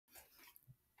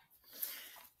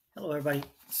Hello, everybody.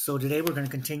 So today we're going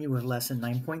to continue with lesson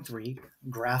 9.3,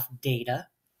 graph data.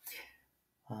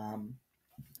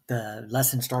 The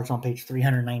lesson starts on page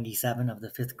 397 of the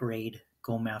 5th grade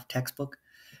Go Math textbook.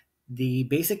 The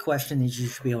basic question that you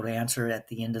should be able to answer at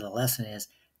the end of the lesson is,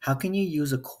 how can you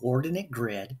use a coordinate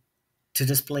grid to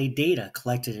display data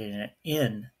collected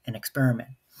in an experiment?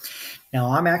 Now,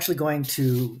 I'm actually going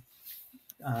to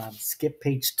skip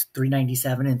page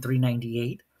 397 and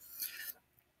 398.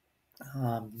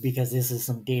 Because this is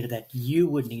some data that you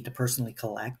would need to personally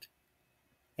collect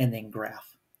and then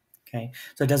graph. Okay,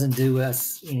 so it doesn't do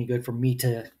us any good for me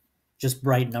to just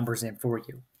write numbers in for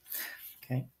you.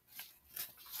 Okay,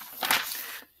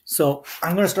 so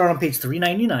I'm going to start on page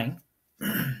 399,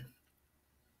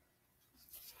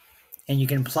 and you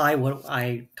can apply what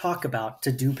I talk about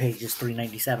to do pages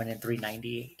 397 and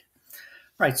 398.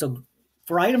 All right, so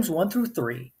for items 1 through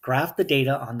 3, graph the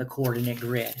data on the coordinate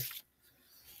grid.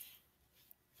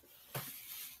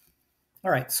 All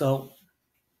right, so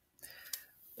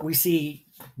we see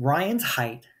Ryan's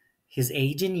height, his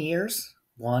age in years,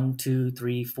 1, 2,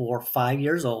 3, 4, 5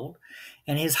 years old,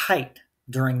 and his height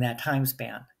during that time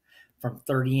span from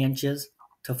 30 inches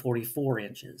to 44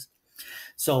 inches.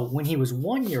 So when he was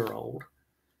 1 year old,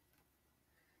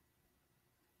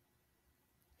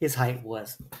 his height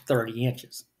was 30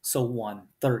 inches, so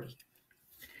 130.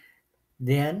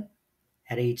 Then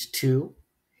at age 2,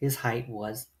 his height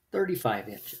was 35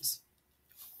 inches.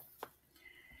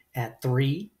 At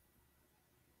 3,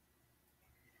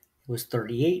 it was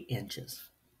 38 inches.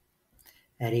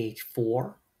 At age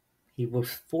 4, he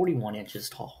was 41 inches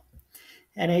tall.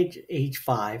 At age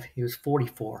 5, he was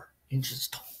 44 inches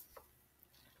tall.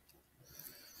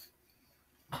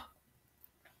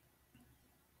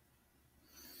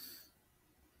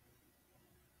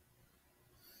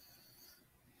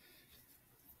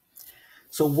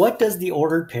 So what does the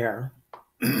ordered pair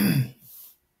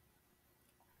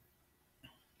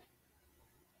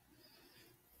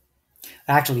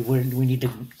actually we need to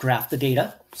graph the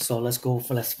data. So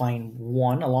let's find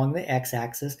 1 along the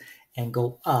x-axis and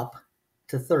go up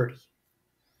to 30.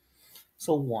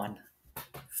 So 1,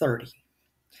 30.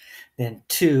 Then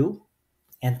 2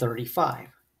 and 35.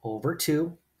 Over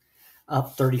 2,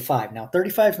 up 35. Now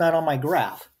 35 is not on my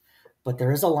graph, but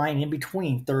there is a line in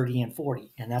between 30 and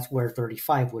 40, and that's where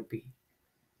 35 would be.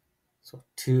 So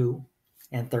 2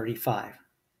 and 35.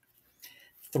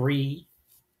 3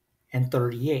 and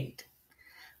 38.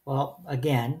 Well,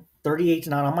 again, 38 is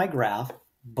not on my graph,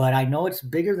 but I know it's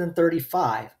bigger than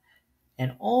 35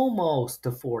 and almost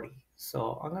to 40.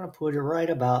 So I'm going to put it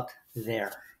right about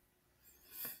there.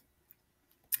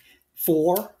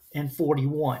 4 and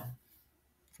 41.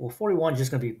 Well, 41 is just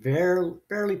going to be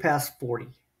barely past 40.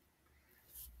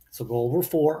 So go over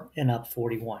 4 and up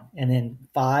 41. And then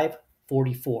 5,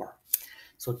 44.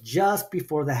 So just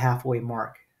before the halfway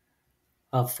mark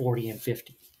of 40 and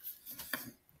 50.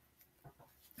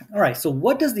 All right, so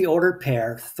what does the ordered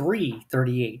pair 3,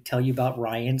 38 tell you about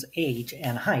Ryan's age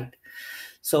and height?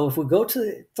 So if we go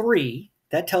to 3,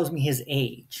 that tells me his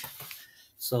age.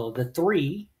 So the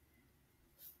 3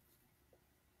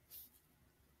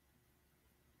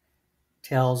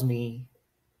 tells me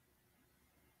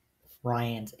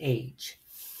Ryan's age.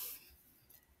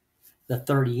 The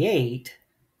 38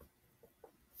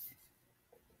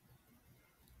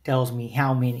 tells me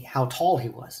how tall he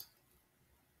was.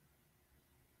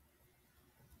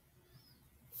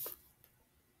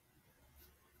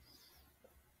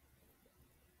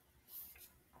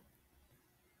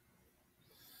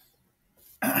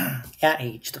 At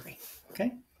age 3,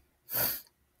 okay?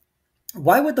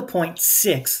 Why would the point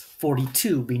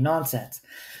 642 be nonsense?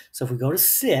 So if we go to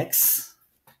 6,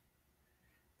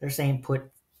 they're saying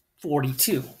put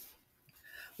 42.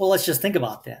 Well, let's just think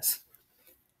about this.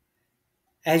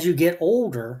 As you get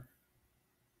older,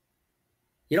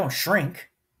 you don't shrink.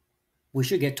 We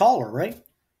should get taller, right?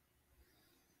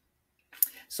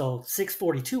 So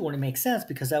 642 wouldn't make sense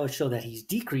because that would show that he's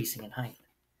decreasing in height.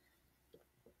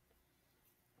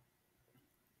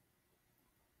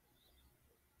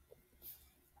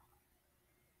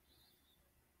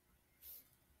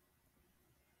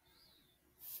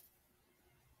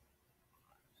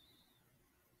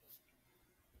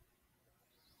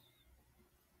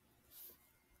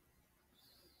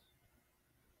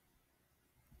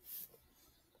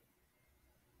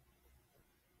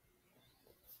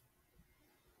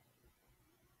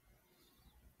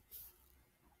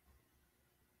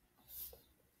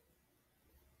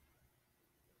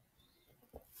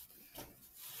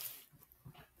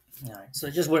 All right, so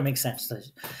it just wouldn't make sense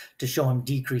to show him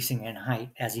decreasing in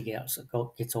height as he gets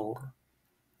older. All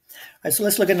right, so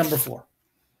let's look at number 4.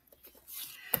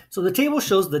 So the table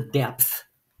shows the depth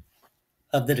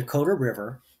of the Dakota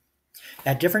River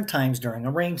at different times during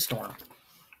a rainstorm.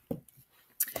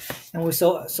 And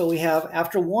we have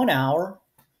after 1 hour,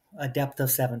 a depth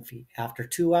of 7 feet. After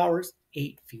 2 hours,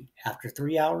 8 feet. After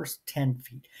 3 hours, 10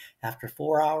 feet. After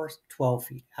 4 hours, 12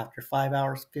 feet. After 5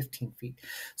 hours, 15 feet.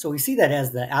 So we see that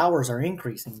as the hours are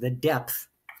increasing, the depth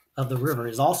of the river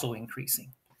is also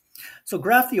increasing. So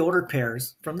graph the ordered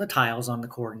pairs from the tiles on the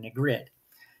coordinate grid.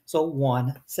 So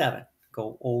 1, 7.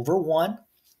 Go over 1,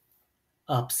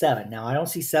 up 7. Now I don't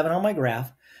see 7 on my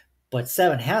graph, but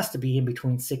 7 has to be in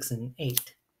between 6 and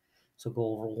 8. So go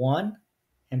over 1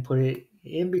 and put it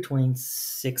in between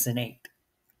 6 and 8.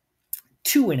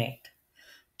 2 and 8.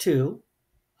 2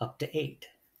 up to 8.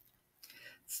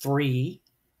 3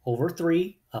 over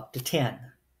 3 up to 10.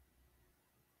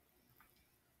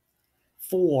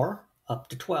 4 up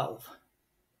to 12.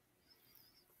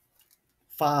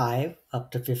 5 up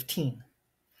to 15.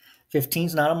 15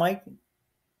 is not on my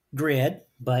grid,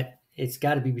 but it's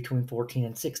got to be between 14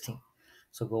 and 16.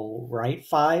 So go right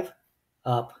 5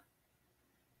 up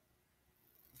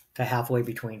to halfway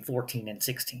between 14 and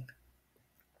 16.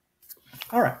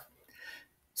 All right.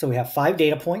 So we have 5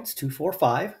 data points, 2, 4,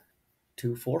 5,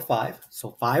 2, 4, 5.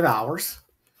 So 5 hours.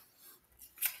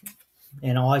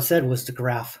 And all I said was to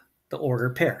graph the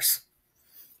ordered pairs.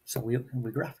 So we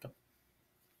graphed them.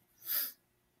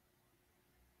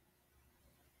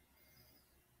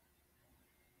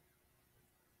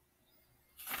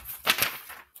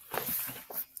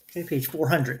 Okay, page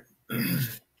 400.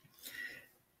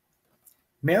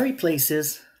 Mary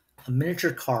places a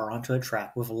miniature car onto a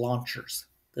track with launchers.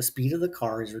 The speed of the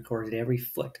car is recorded every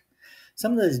foot.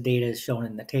 Some of this data is shown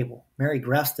in the table. Mary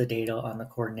graphs the data on the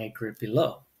coordinate grid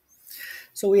below.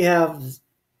 So we have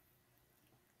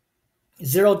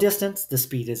 0 distance, the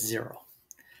speed is 0.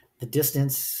 The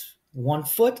distance 1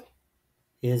 foot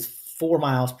is 4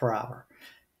 miles per hour.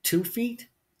 2 feet,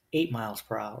 8 miles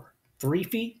per hour. 3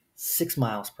 feet, 6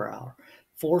 miles per hour.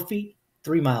 4 feet,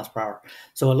 3 miles per hour.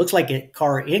 So it looks like a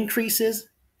car increases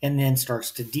and then starts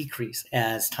to decrease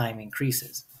as time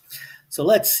increases. So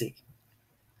let's see.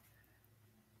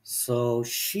 So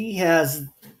she has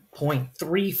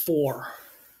 0.34.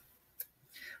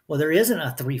 Well, there isn't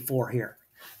a 3.4 here.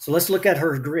 So let's look at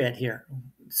her grid here.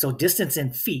 So distance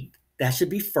in feet, that should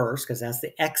be first because that's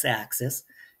the x-axis,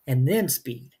 and then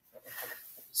speed.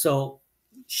 So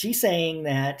she's saying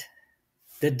that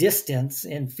the distance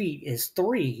in feet is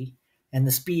 3 and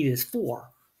the speed is 4.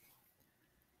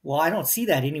 Well, I don't see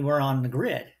that anywhere on the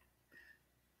grid.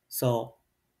 So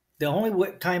the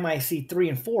only time I see 3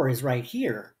 and 4 is right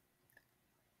here.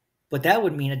 But that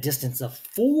would mean a distance of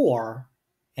 4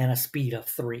 and a speed of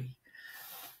 3.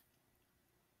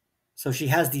 So she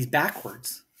has these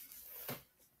backwards.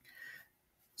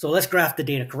 So let's graph the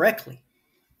data correctly.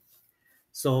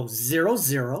 So 0,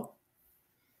 0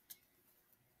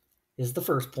 is the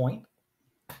first point.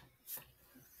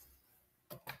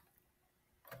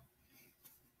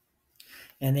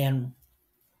 And then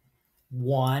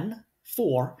 1,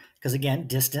 4, because again,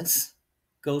 distance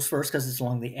goes first because it's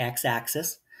along the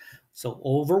x-axis. So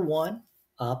over 1,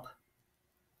 up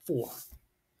 4.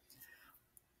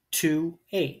 2,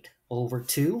 8. Over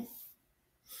 2,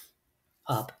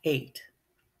 up 8.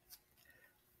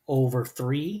 Over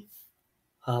 3,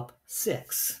 up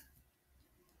 6.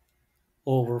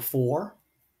 Over 4,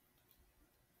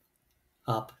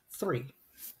 up 3.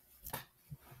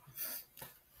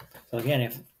 So again,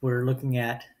 if we're looking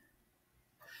at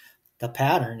the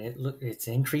pattern, it's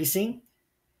increasing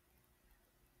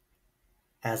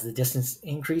as the distance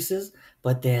increases,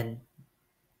 but then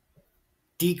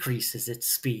decreases its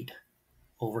speed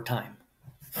over time.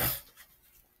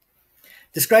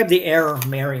 Describe the error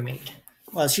Mary made.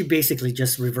 Well, she basically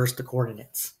just reversed the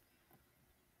coordinates.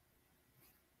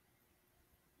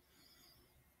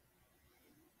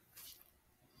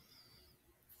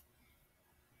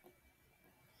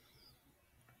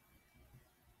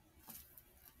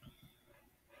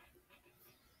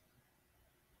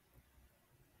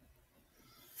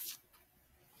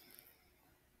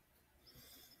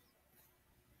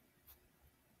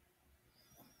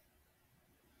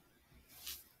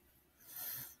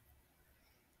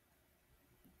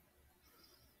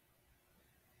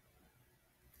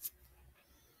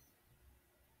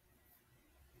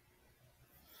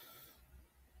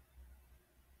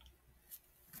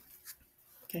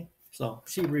 Okay, so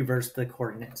she reversed the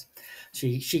coordinates.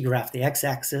 She graphed the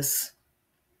x-axis.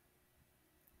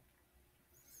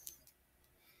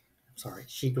 Sorry,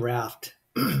 she graphed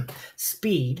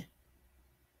speed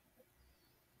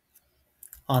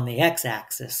on the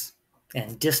x-axis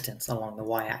and distance along the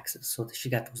y-axis. So she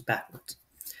got those backwards.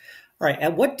 All right,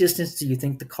 at what distance do you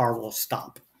think the car will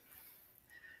stop?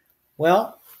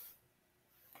 Well,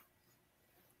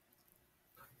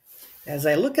 as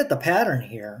I look at the pattern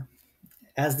here,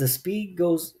 as the speed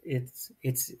goes,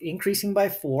 it's increasing by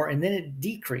 4, and then it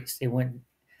decreased. It went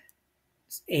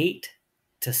 8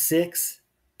 to 6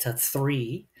 to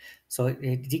 3. So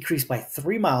it decreased by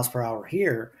 3 miles per hour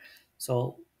here.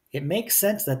 So it makes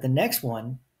sense that the next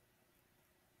one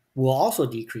will also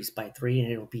decrease by 3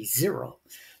 and it'll be 0.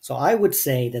 So I would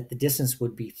say that the distance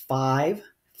would be 5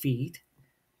 feet.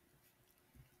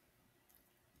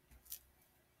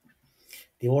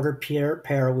 The ordered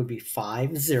pair would be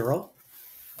 5, 0.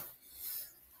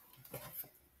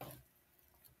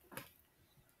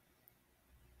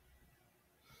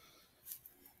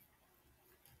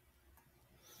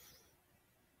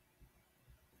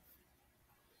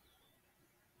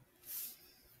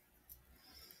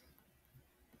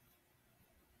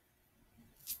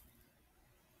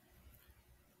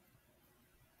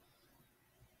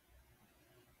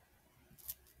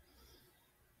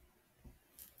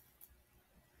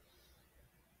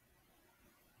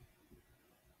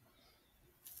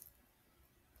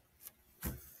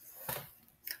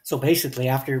 So basically,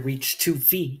 after it reached 2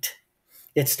 feet,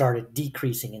 it started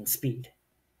decreasing in speed.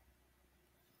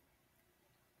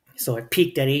 So it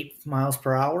peaked at 8 miles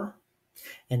per hour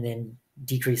and then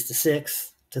decreased to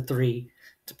 6 to 3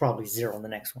 to probably 0 in the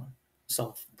next one.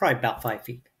 So probably about 5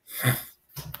 feet.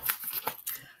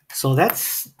 So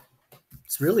that's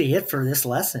really it for this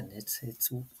lesson.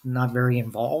 It's not very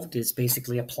involved. It's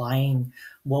basically applying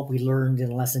what we learned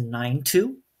in lesson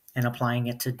 9.2 and applying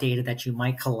it to data that you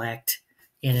might collect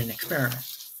in an experiment.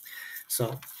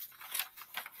 So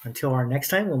until our next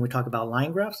time when we talk about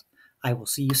line graphs, I will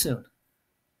see you soon.